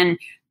 And again,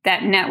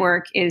 that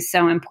network is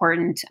so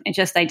important,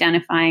 just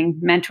identifying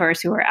mentors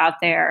who are out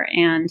there,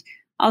 and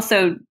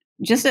also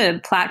just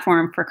a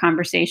platform for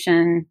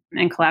conversation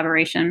and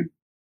collaboration.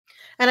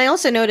 And I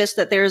also noticed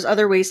that there's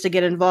other ways to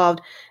get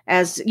involved,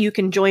 as you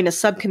can join a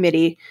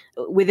subcommittee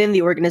within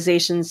the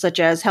organization,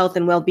 such as health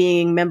and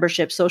well-being,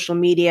 membership, social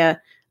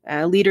media,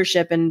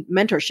 leadership, and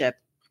mentorship.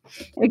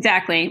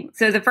 Exactly.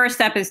 So the first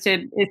step is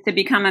to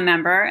become a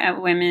member at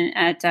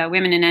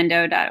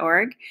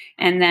womeninendo.org,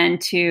 and then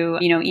to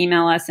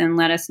email us and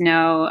let us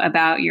know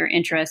about your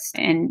interest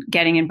in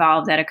getting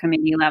involved at a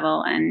committee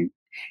level. And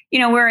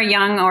we're a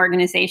young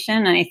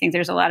organization, and I think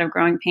there's a lot of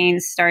growing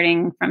pains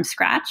starting from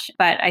scratch.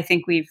 But I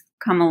think we've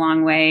come a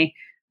long way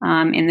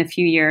in the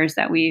few years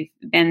that we've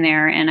been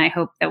there, and I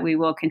hope that we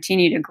will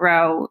continue to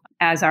grow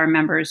as our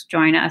members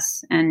join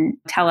us and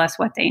tell us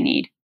what they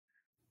need.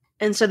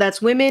 And so that's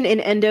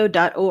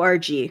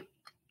womeninendo.org.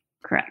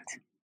 Correct.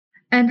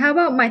 And how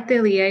about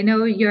Maithili? I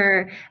know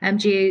your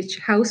MGH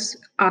House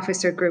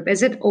Officer Group.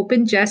 Is it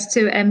open just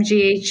to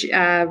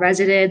MGH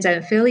residents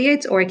and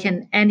affiliates, or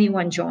can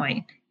anyone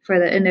join for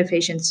the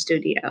Innovation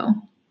Studio?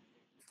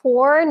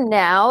 For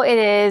now, it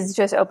is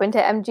just open to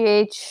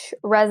MGH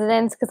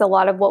residents because a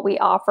lot of what we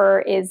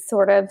offer is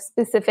sort of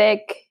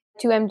specific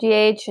to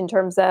MGH in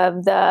terms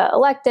of the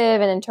elective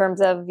and in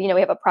terms of, we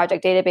have a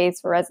project database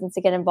for residents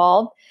to get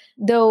involved.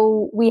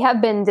 Though we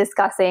have been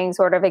discussing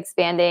sort of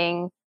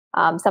expanding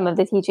some of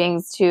the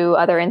teachings to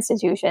other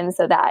institutions.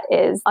 So that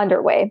is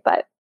underway.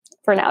 But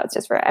for now, it's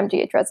just for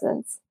MGH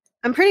residents.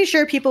 I'm pretty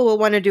sure people will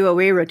want to do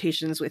away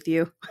rotations with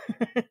you.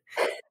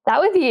 That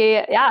would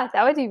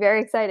be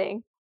very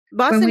exciting.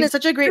 Boston is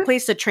such a great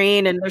place to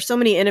train, and there's so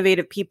many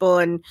innovative people,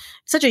 and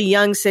such a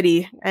young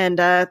city, and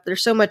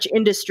there's so much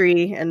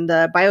industry and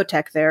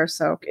biotech there.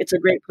 So it's a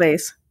great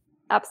place.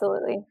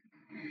 Absolutely.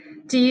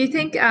 Do you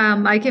think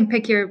I can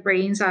pick your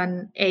brains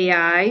on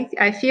AI?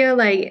 I feel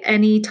like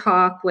any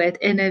talk with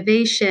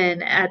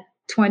innovation at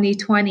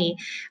 2020,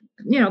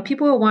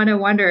 people will want to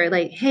wonder,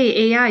 like,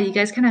 hey, AI, you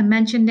guys kind of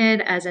mentioned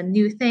it as a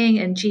new thing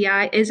in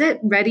GI. Is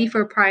it ready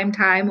for prime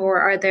time, or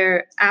are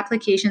there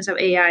applications of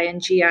AI in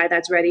GI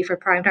that's ready for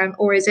prime time,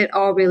 or is it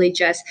all really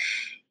just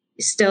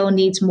still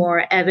needs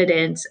more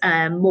evidence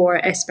and more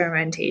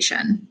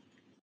experimentation?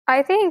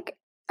 I think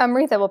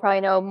Amrita will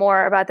probably know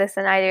more about this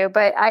than I do,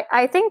 but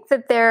I think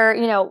that they're,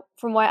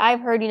 from what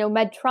I've heard,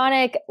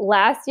 Medtronic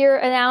last year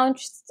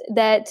announced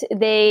that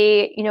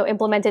they,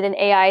 implemented an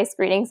AI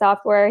screening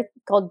software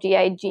called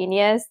GI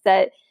Genius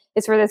that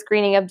is for the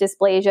screening of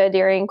dysplasia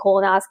during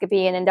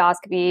colonoscopy and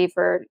endoscopy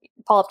for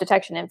polyp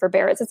detection and for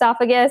Barrett's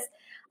esophagus.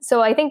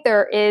 So I think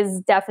there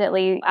is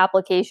definitely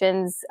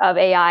applications of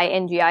AI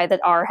in GI that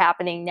are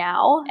happening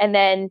now. And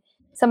then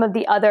some of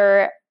the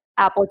other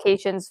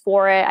applications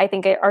for it, I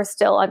think, are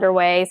still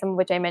underway, some of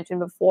which I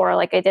mentioned before,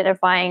 like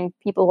identifying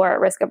people who are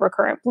at risk of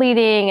recurrent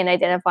bleeding and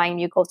identifying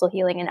mucosal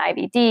healing in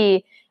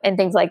IBD and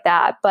things like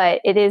that. But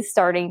it is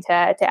starting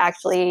to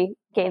actually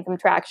gain some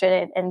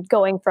traction and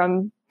going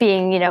from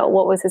being,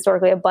 what was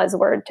historically a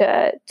buzzword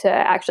to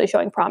actually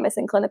showing promise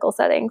in clinical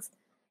settings.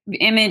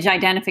 Image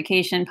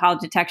identification, polyp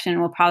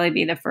detection will probably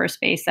be the first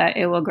space that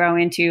it will grow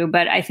into.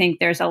 But I think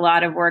there's a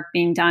lot of work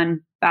being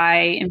done by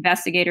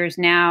investigators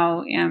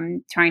now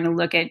trying to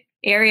look at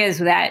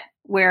areas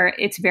where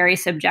it's very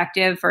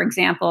subjective. For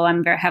example,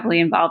 I'm very heavily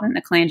involved in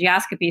the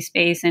cholangioscopy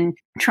space and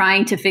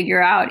trying to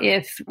figure out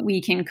if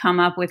we can come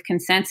up with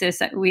consensus.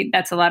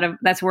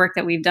 That's work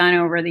that we've done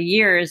over the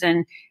years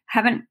and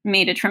haven't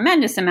made a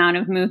tremendous amount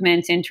of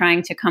movement in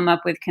trying to come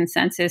up with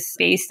consensus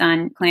based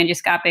on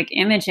cholangioscopic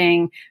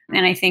imaging.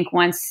 And I think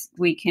once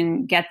we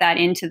can get that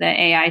into the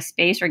AI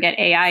space or get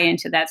AI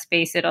into that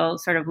space, it'll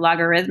sort of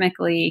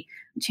logarithmically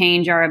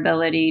change our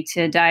ability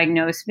to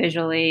diagnose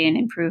visually and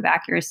improve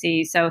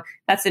accuracy. So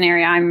that's an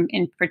area I'm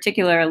in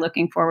particular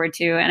looking forward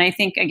to. And I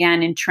think,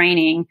 again, in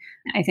training,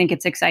 I think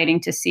it's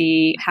exciting to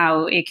see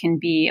how it can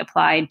be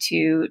applied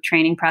to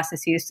training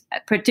processes,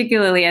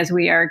 particularly as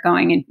we are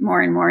going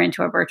more and more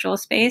into a virtual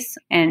space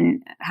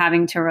and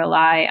having to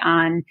rely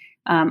on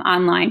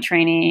online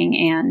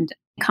training and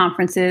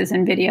conferences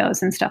and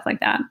videos and stuff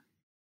like that.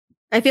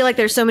 I feel like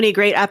there's so many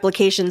great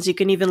applications. You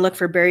can even look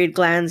for buried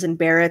glands and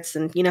Barrett's,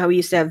 and how we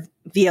used to have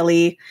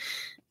VLE.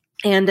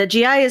 And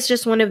GI is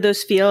just one of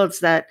those fields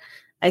that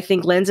I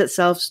think lends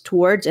itself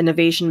towards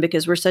innovation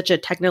because we're such a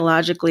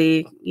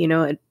technologically,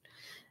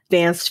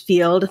 advanced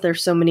field.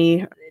 There's so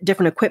many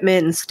different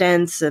equipment and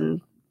stents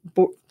and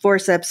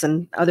forceps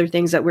and other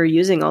things that we're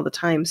using all the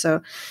time.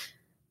 So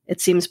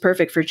it seems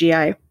perfect for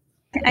GI.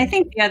 I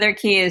think the other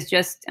key is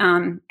just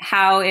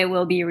how it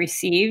will be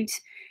received.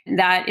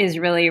 That is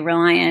really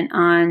reliant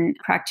on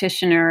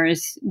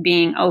practitioners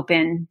being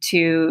open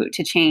to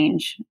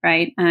change,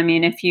 right? I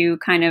mean, if you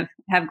kind of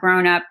have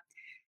grown up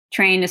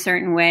trained a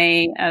certain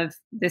way of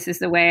this is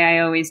the way I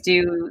always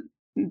do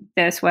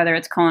this, whether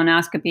it's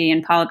colonoscopy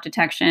and polyp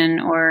detection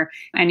or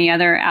any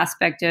other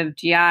aspect of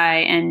GI,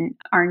 and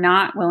are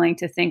not willing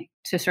to think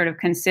to sort of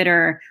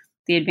consider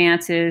the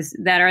advances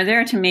that are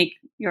there to make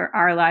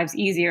our lives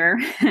easier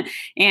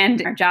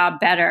and our job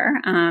better,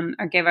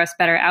 or give us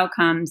better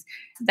outcomes.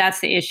 That's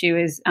the issue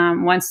is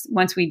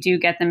once we do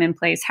get them in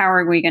place, how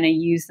are we going to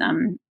use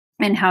them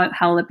and how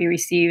will it be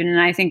received? And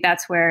I think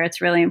that's where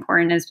it's really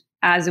important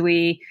as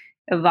we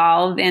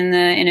evolve in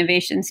the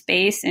innovation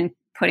space and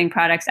putting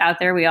products out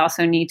there, we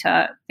also need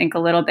to think a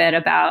little bit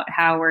about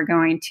how we're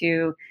going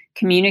to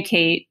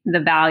communicate the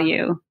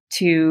value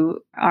to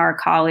our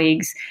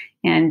colleagues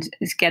and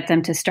get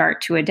them to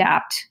start to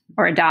adapt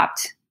or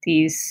adopt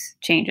these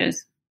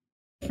changes.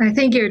 I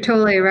think you're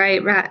totally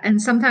right. And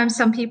sometimes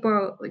some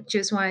people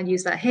just want to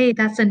use that, hey,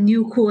 that's a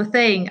new cool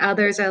thing.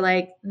 Others are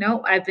like,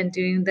 no, I've been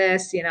doing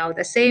this,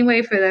 the same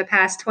way for the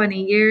past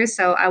 20 years,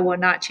 so I will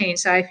not change.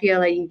 So I feel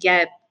like you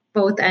get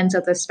both ends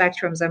of the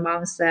spectrums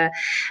amongst the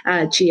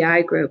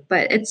GI group.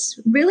 But it's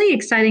really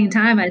exciting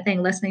time, I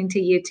think, listening to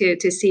you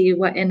to see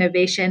what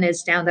innovation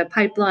is down the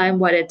pipeline,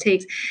 what it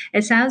takes.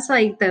 It sounds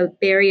like the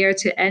barrier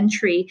to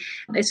entry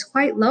is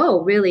quite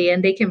low, really,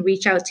 and they can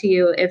reach out to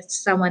you if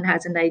someone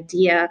has an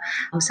idea,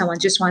 someone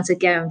just wants to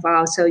get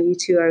involved. So you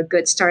two are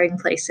good starting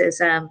places,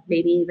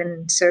 maybe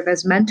even serve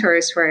as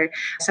mentors for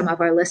some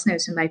of our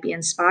listeners who might be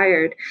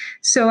inspired.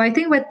 So I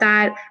think with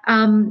that,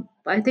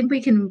 I think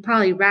we can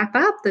probably wrap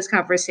up this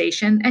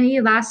conversation. Any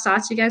last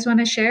thoughts you guys want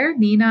to share,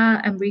 Nina,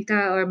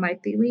 Amrita, or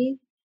Maithili?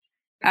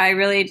 I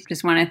really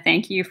just want to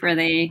thank you for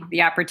the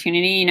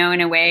opportunity. In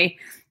a way,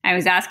 I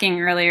was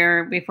asking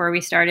earlier before we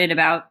started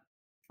about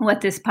what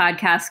this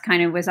podcast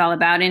kind of was all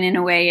about. And in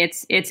a way,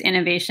 it's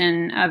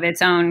innovation of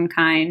its own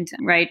kind,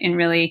 right? And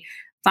really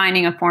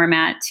finding a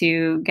format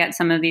to get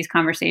some of these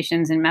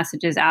conversations and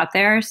messages out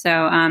there. So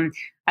I'm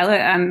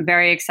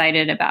very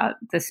excited about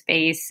the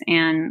space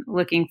and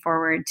looking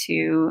forward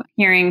to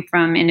hearing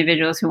from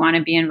individuals who want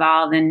to be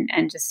involved and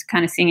just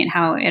kind of seeing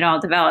how it all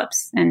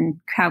develops and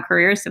how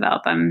careers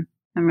develop. I'm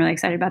really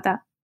excited about that.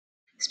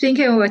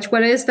 Speaking of which,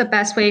 what is the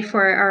best way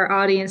for our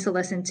audience to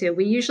listen to?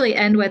 We usually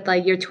end with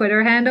like your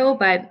Twitter handle,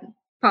 but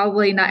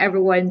probably not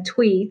everyone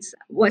tweets.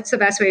 What's the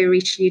best way to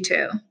reach you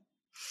to?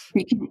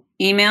 You can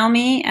email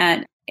me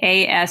at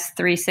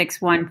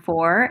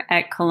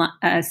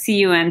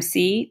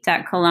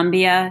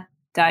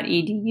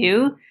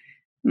as3614@cumc.columbia.edu.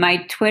 My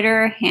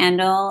Twitter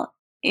handle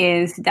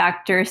is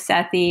Dr.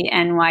 Sethi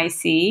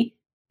NYC.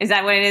 Is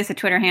that what it is, a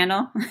Twitter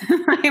handle?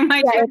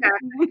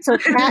 So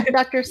at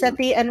Dr.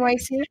 Sethi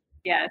NYC?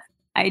 Yes.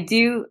 I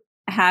do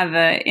have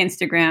an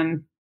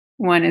Instagram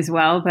one as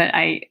well, but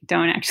I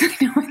don't actually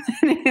know what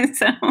that is,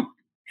 so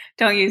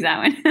don't use that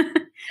one.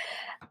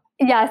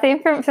 Yeah,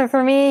 same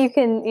for me. You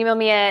can email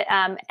me at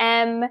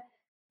mprabhu,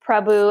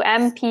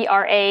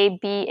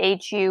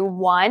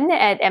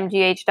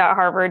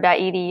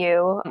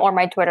 mprabhu1@mgh.harvard.edu, or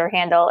my Twitter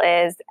handle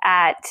is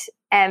at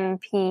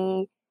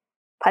mpatipati,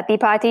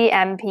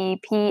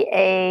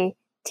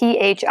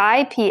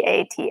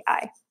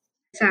 mppatipati.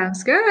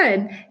 Sounds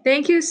good.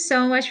 Thank you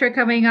so much for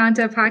coming on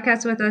to a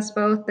podcast with us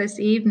both this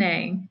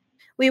evening.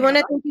 We want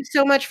to thank you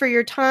so much for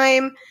your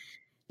time.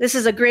 This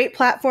is a great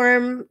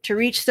platform to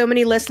reach so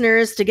many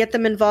listeners, to get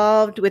them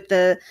involved with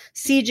the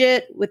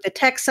CGIT, with the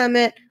Tech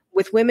Summit,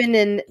 with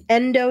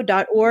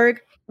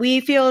womeninendo.org. We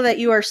feel that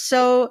you are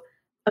so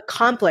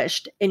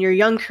accomplished in your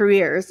young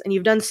careers and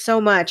you've done so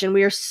much. And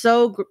we are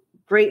so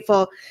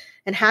grateful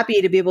and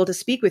happy to be able to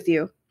speak with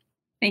you.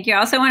 Thank you. I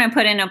also want to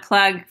put in a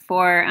plug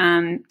for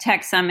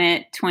Tech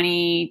Summit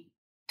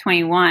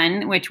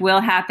 2021, which will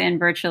happen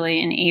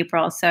virtually in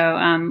April. So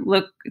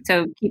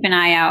keep an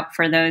eye out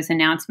for those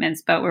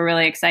announcements. But we're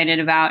really excited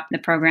about the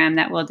program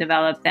that we'll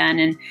develop then,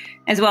 and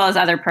as well as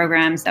other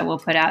programs that we'll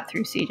put out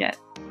through CGIT.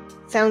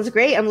 Sounds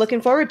great. I'm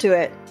looking forward to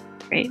it.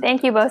 Great.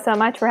 Thank you both so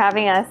much for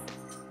having us.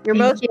 You're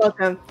most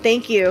welcome.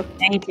 Thank you.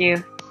 Thank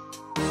you.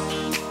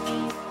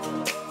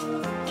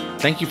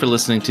 Thank you for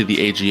listening to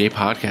the AGA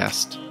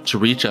podcast. To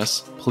reach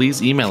us,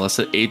 please email us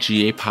at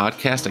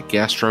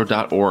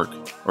agapodcast@gastro.org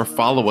or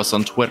follow us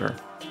on Twitter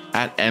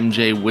at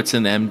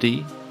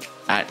MJWhitsonMD,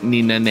 at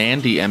Nina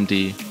Nandi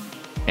MD,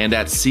 and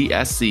at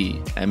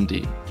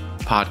CSCMD.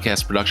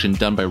 Podcast production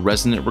done by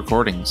Resonant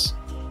Recordings.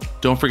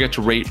 Don't forget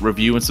to rate,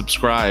 review, and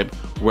subscribe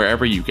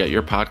wherever you get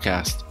your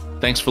podcast.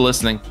 Thanks for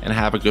listening and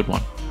have a good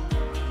one.